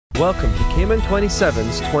Welcome to Cayman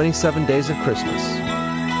 27's 27 Days of Christmas.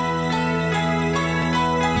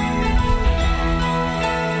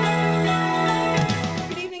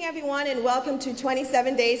 Good evening, everyone, and welcome to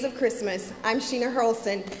 27 Days of Christmas. I'm Sheena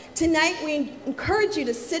Hurlston. Tonight, we encourage you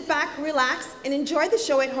to sit back, relax, and enjoy the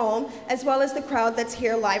show at home, as well as the crowd that's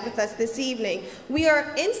here live with us this evening. We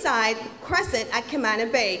are inside Crescent at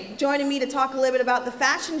Camana Bay. Joining me to talk a little bit about the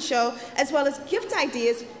fashion show, as well as gift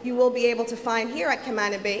ideas you will be able to find here at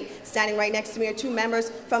Camana Bay. Standing right next to me are two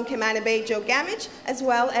members from Camana Bay, Joe Gamage, as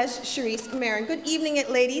well as Sharice Marin. Good evening,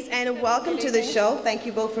 ladies, and welcome to the show. Thank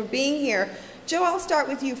you both for being here. Joe, I'll start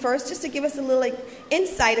with you first, just to give us a little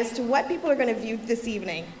insight as to what people are going to view this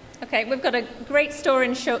evening. Okay, we've got a great show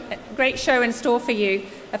in store for you.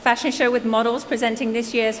 A fashion show with models presenting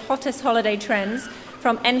this year's hottest holiday trends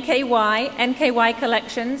from NKY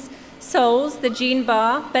Collections, Souls, the Jean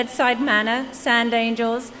Bar, Bedside Manor, Sand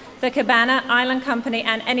Angels, the Cabana, Island Company,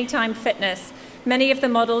 and Anytime Fitness. Many of the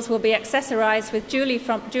models will be accessorized with jewelry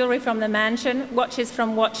from the Mansion, watches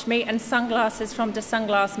from Watch Me, and sunglasses from the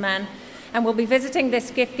Sunglass Man. And we'll be visiting this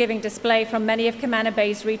gift-giving display from many of Camana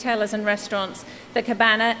Bay's retailers and restaurants: the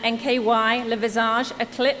Cabana, NKY, Le Visage,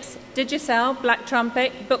 Eclipse, Digicel, Black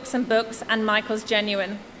Trumpet, Books and Books, and Michael's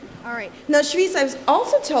Genuine. All right. Now, Sharice, I was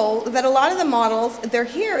also told that a lot of the models, their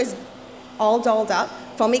hair is all dolled up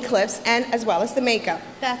from Eclipse, and as well as the makeup.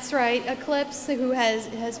 That's right. Eclipse, who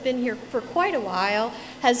has been here for quite a while,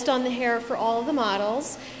 has done the hair for all of the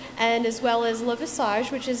models, and as well as Le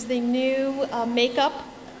Visage, which is the new makeup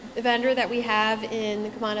vendor that we have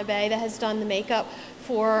in Camana Bay that has done the makeup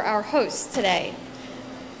for our hosts today.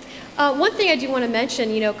 One thing I do want to mention,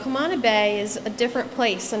 Camana Bay is a different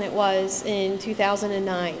place than it was in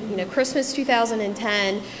 2009. Christmas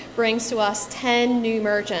 2010 brings to us 10 new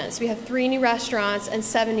merchants. We have 3 new restaurants and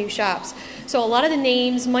 7 new shops. So a lot of the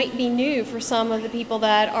names might be new for some of the people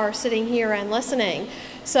that are sitting here and listening.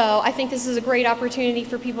 So I think this is a great opportunity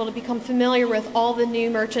for people to become familiar with all the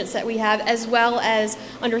new merchants that we have, as well as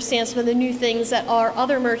understand some of the new things that our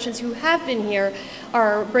other merchants who have been here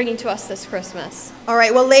are bringing to us this Christmas. All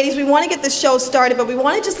right, well, ladies, we want to get the show started, but we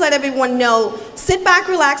want to just let everyone know, sit back,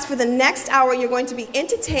 relax. For the next hour, you're going to be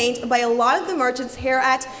entertained by a lot of the merchants here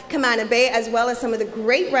at Camana Bay, as well as some of the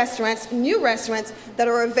great restaurants, new restaurants that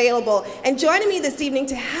are available. And joining me this evening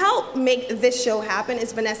to help make this show happen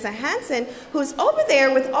is Vanessa Hansen, who's over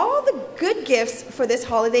there with all the good gifts for this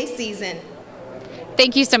holiday season.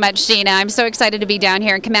 Thank you so much, Sheena. I'm so excited to be down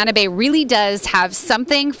here. And Camana Bay really does have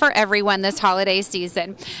something for everyone this holiday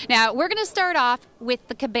season. Now, we're going to start off with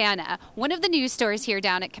the Cabana, one of the new stores here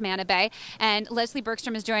down at Camana Bay. And Leslie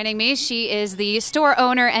Bergstrom is joining me. She is the store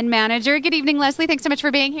owner and manager. Good evening, Leslie. Thanks so much for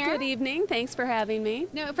being here. Good evening. Thanks for having me.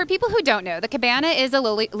 Now, for people who don't know, the Cabana is a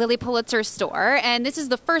Lilly Pulitzer store, and this is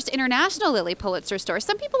the first international Lilly Pulitzer store.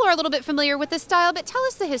 Some people are a little bit familiar with this style, but tell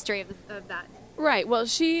us the history of that. Right. Well,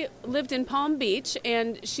 she lived in Palm Beach,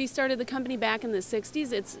 and she started the company back in the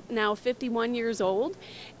 60s. It's now 51 years old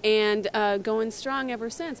and going strong ever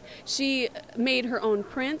since. She made her own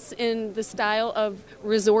prints in the style of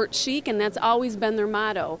resort chic, and that's always been their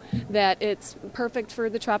motto, that it's perfect for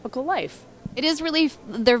the tropical life. It is really,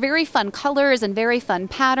 they're very fun colors and very fun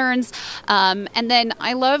patterns. And then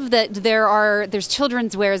I love that there's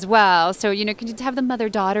children's wear as well. So, could you have the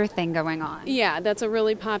mother-daughter thing going on? Yeah, that's a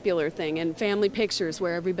really popular thing. And family pictures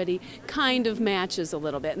where everybody kind of matches a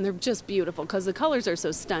little bit. And they're just beautiful because the colors are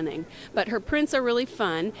so stunning. But her prints are really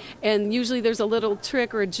fun. And usually there's a little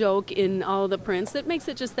trick or a joke in all the prints that makes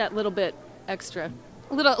it just that little bit extra.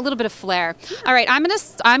 A little bit of flair. All right, I'm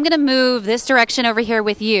gonna move this direction over here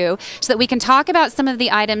with you so that we can talk about some of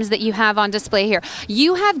the items that you have on display here.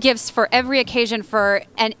 You have gifts for every occasion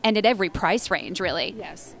and at every price range, really.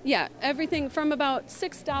 Yes. Yeah, everything from about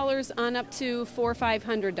 $6 on up to $400 or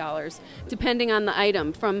 $500, depending on the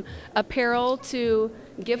item, from apparel to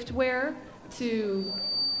giftware to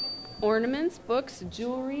ornaments, books,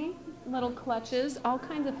 jewelry, little clutches, all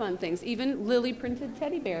kinds of fun things, even Lilly printed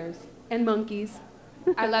teddy bears and monkeys.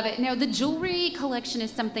 I love it. Now, the jewelry collection is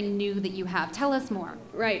something new that you have. Tell us more.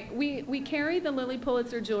 Right. We carry the Lilly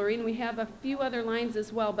Pulitzer jewelry, and we have a few other lines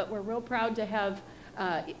as well, but we're real proud to have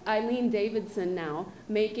Eileen Davidson now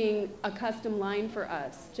making a custom line for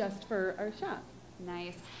us just for our shop.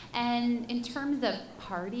 Nice. And in terms of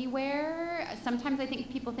party wear, sometimes I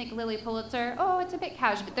think people think Lilly Pulitzer, oh, it's a bit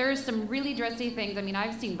casual, but there's some really dressy things. I mean,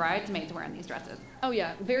 I've seen bridesmaids wearing these dresses. Oh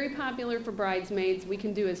yeah, very popular for bridesmaids. We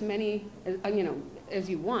can do as many, as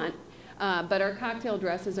you want. But our cocktail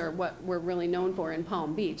dresses are what we're really known for in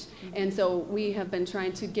Palm Beach. Mm-hmm. And so we have been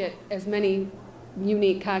trying to get as many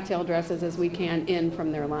unique cocktail dresses as we can in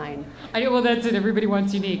from their line. I know, well, that's it. Everybody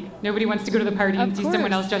wants unique. Nobody wants to go to the party and see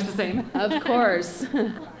someone else dressed the same. Of course.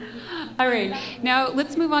 All right. Now,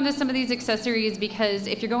 let's move on to some of these accessories, because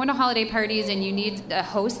if you're going to holiday parties and you need a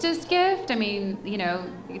hostess gift, I mean, you know,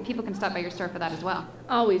 people can stop by your store for that as well.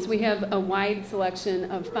 Always. We have a wide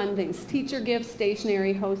selection of fun things. Teacher gifts,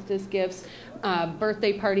 stationery, hostess gifts,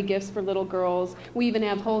 birthday party gifts for little girls. We even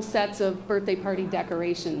have whole sets of birthday party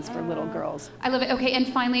decorations for little girls. I love it. Okay, and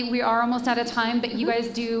finally, we are almost out of time, but you guys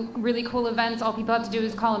do really cool events. All people have to do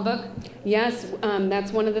is call and book. Yes,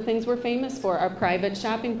 that's one of the things we're famous for, our private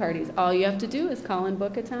shopping parties. All you have to do is call and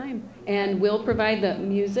book a time. And we'll provide the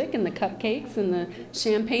music and the cupcakes and the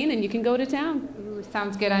champagne, and you can go to town. Ooh,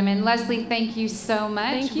 sounds good. I'm in. Leslie, thank you so much.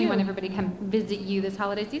 Thank you. We want everybody to come visit you this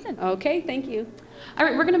holiday season. Okay, thank you. All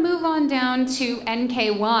right, we're going to move on down to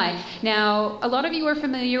NKY. Now, a lot of you are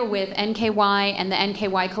familiar with NKY and the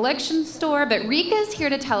NKY Collections store, but Rika's here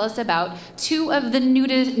to tell us about two of the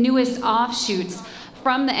newest offshoots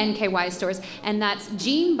from the NKY stores, and that's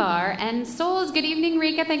Jean Bar and Souls. Good evening,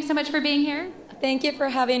 Rika. Thanks so much for being here. Thank you for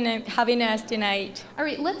having us tonight. All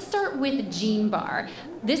right, let's start with Jean Bar.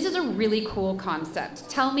 This is a really cool concept.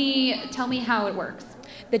 Tell me how it works.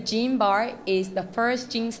 The Jean Bar is the first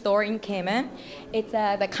jean store in Cayman. It's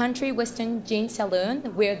the country western jean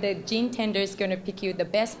salon where the jean tender is going to pick you the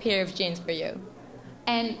best pair of jeans for you.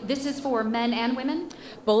 And this is for men and women?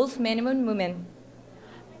 Both men and women.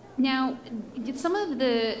 Now, some of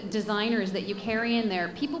the designers that you carry in there,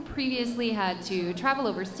 people previously had to travel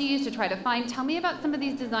overseas to try to find. Tell me about some of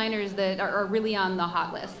these designers that are really on the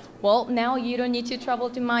hot list. Well, now you don't need to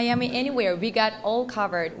travel to Miami anywhere. We got all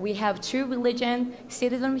covered. We have True Religion,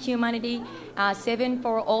 Citizen of Humanity, 7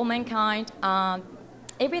 for All Mankind,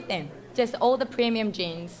 everything. Just all the premium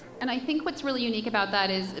jeans. And I think what's really unique about that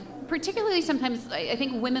is, particularly sometimes, I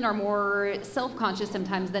think women are more self-conscious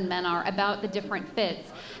sometimes than men are about the different fits.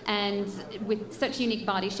 And with such unique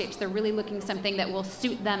body shapes, they're really looking something that will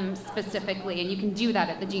suit them specifically. And you can do that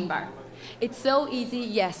at the Jean Bar. It's so easy,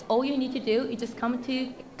 yes. All you need to do is just come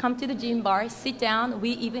to the Jean Bar, sit down.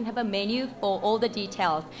 We even have a menu for all the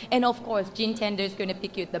details. And of course, Jean Tender is going to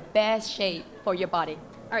pick you the best shape for your body.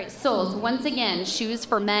 All right, Souls, once again, shoes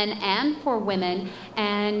for men and for women,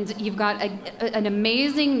 and you've got an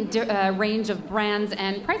amazing range of brands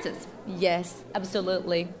and prices. Yes,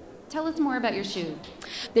 absolutely. Tell us more about your shoes.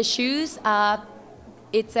 The shoes,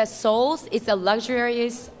 it's a Souls. It's a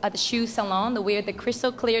luxurious shoe salon where the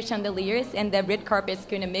crystal clear chandeliers and the red carpet is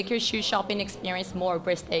going to make your shoe shopping experience more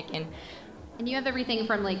breathtaking. And you have everything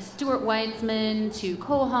from like Stuart Weitzman to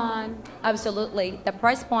Kohan. Absolutely. The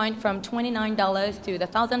price point from $29 to the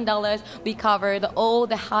 $1,000, we covered all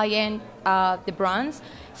the high-end the brands,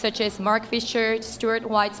 such as Mark Fisher, Stuart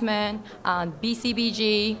Weitzman,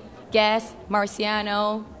 BCBG, Guess,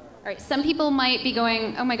 Marciano. All right, some people might be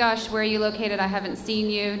going, oh my gosh, where are you located? I haven't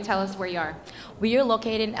seen you. Tell us where you are. We are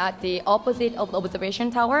located at the opposite of the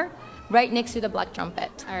observation tower, right next to the Black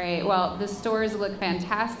Trumpet. All right, well, the stores look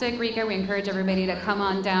fantastic, Rika. We encourage everybody to come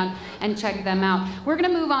on down and check them out. We're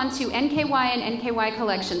going to move on to NKY and NKY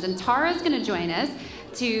Collections, and Tara's going to join us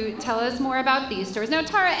to tell us more about these stores. Now,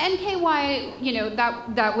 Tara, NKY, you know,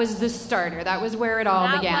 that was the starter. That was where it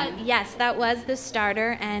all began. Yes, that was the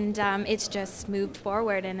starter, and it's just moved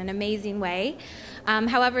forward in an amazing way.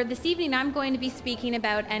 However, this evening I'm going to be speaking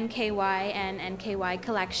about NKY and NKY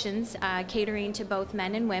Collections, catering to both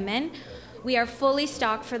men and women. We are fully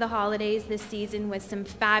stocked for the holidays this season with some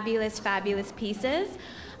fabulous, fabulous pieces.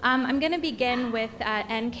 I'm going to begin with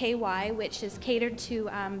NKY, which is catered to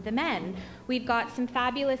the men. We've got some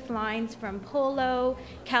fabulous lines from Polo,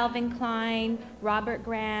 Calvin Klein, Robert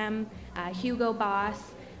Graham, Hugo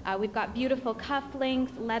Boss. We've got beautiful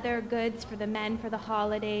cufflinks, leather goods for the men for the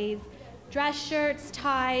holidays, dress shirts,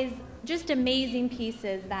 ties, just amazing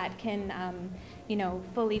pieces that can, you know,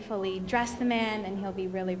 fully dress the man, and he'll be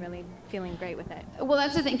really, really feeling great with it. Well,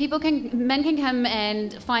 that's the thing. Men can come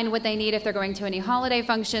and find what they need if they're going to any holiday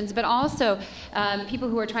functions, but also people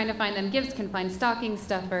who are trying to find them gifts can find stocking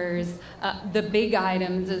stuffers, the big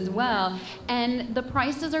items as well, and the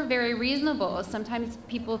prices are very reasonable. Sometimes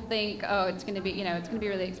people think, oh, it's going to be, you know, it's going to be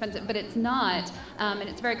really expensive, but it's not, and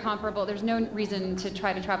it's very comparable. There's no reason to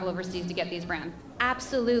try to travel overseas to get these brands.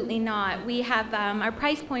 Absolutely not. We have our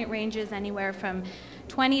price point ranges anywhere from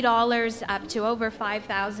 $20 up to over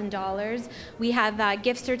 $5,000. We have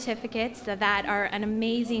gift certificates that are an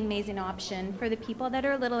amazing, amazing option for the people that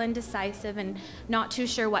are a little indecisive and not too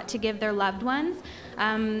sure what to give their loved ones.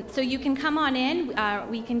 So you can come on in.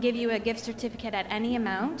 We can give you a gift certificate at any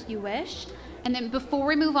amount you wish. And then before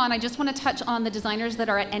we move on, I just want to touch on the designers that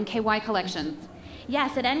are at NKY Collections.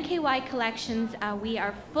 Yes, at NKY Collections, we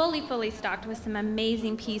are fully stocked with some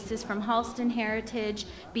amazing pieces from Halston Heritage,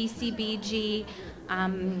 BCBG.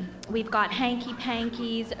 We've got Hanky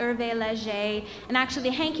Pankies, Hervé Leger, and actually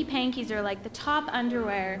the Hanky Pankies are like the top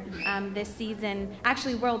underwear this season,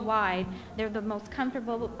 actually worldwide. They're the most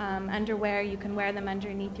comfortable underwear. You can wear them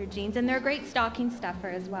underneath your jeans, and they're a great stocking stuffer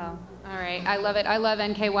as well. All right, I love it. I love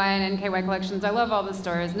NKY and NKY Collections. I love all the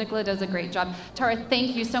stores. Nicola does a great job. Tara,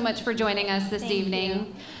 thank you so much for joining us this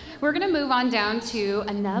evening. We're going to move on down to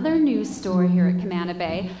another news store here at Camana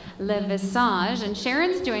Bay, Visage, and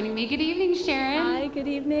Sharon's joining me. Good evening, Sharon. Hi, good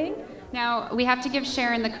evening. Now, we have to give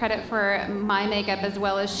Sharon the credit for my makeup as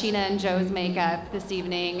well as Sheena and Joe's makeup this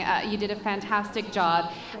evening. You did a fantastic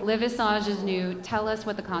job. Visage is new. Tell us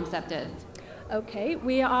what the concept is. Okay,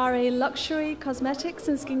 we are a luxury cosmetics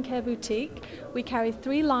and skincare boutique. We carry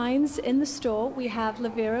 3 lines in the store. We have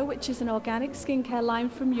Lavera, which is an organic skincare line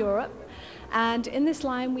from Europe. And in this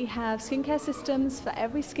line, we have skincare systems for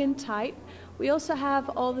every skin type. We also have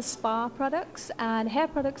all the spa products and hair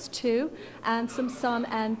products too, and some sun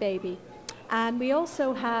and baby. And we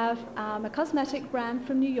also have a cosmetic brand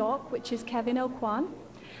from New York, which is Kevin O'Quan.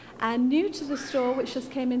 And new to the store, which just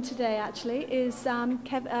came in today actually, is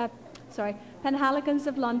Penhaligons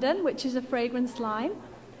of London, which is a fragrance line.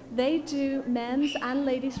 They do men's and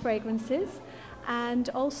ladies' fragrances, and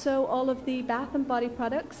also all of the bath and body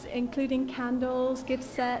products, including candles, gift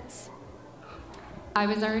sets. I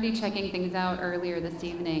was already checking things out earlier this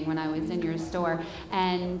evening when I was in your store,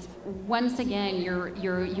 and once again,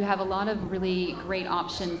 you have a lot of really great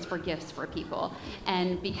options for gifts for people.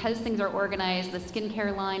 And because things are organized, the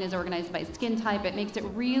skincare line is organized by skin type. It makes it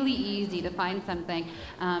really easy to find something,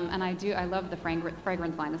 and I love the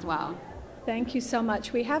fragrance line as well. Thank you so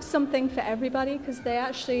much. We have something for everybody because they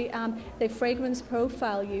actually they fragrance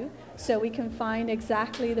profile you, so we can find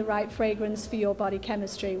exactly the right fragrance for your body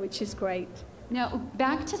chemistry, which is great. Now,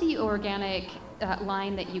 back to the organic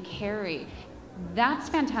line that you carry. That's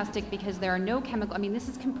fantastic because there are no chemical. I mean, this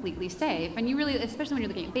is completely safe, and you really, especially when you're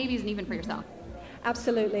looking at babies and even for yourself.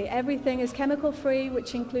 Absolutely. Everything is chemical free,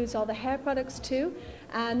 which includes all the hair products too,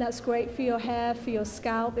 and that's great for your hair, for your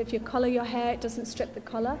scalp. If you color your hair, it doesn't strip the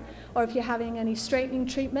color, or if you're having any straightening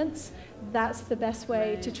treatments, that's the best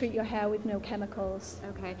way to treat your hair with no chemicals.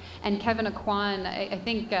 Okay. And Kevin O'Quan, I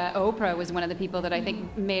think Oprah was one of the people that I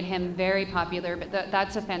think made him very popular, but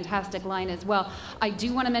that's a fantastic line as well. I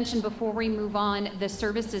do want to mention before we move on the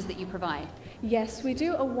services that you provide. Yes, we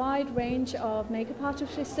do a wide range of makeup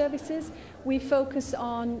artist services. We focus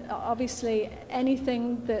on, obviously,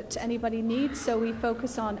 anything that anybody needs. So we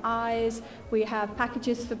focus on eyes. We have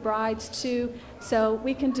packages for brides too. So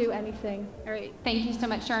we can do anything. All right. Thank you so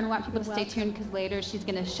much, Sharon. I want people to stay tuned because later she's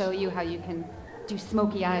going to show you how you can do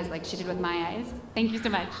smoky eyes like she did with my eyes. Thank you so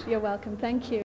much. You're welcome. Thank you.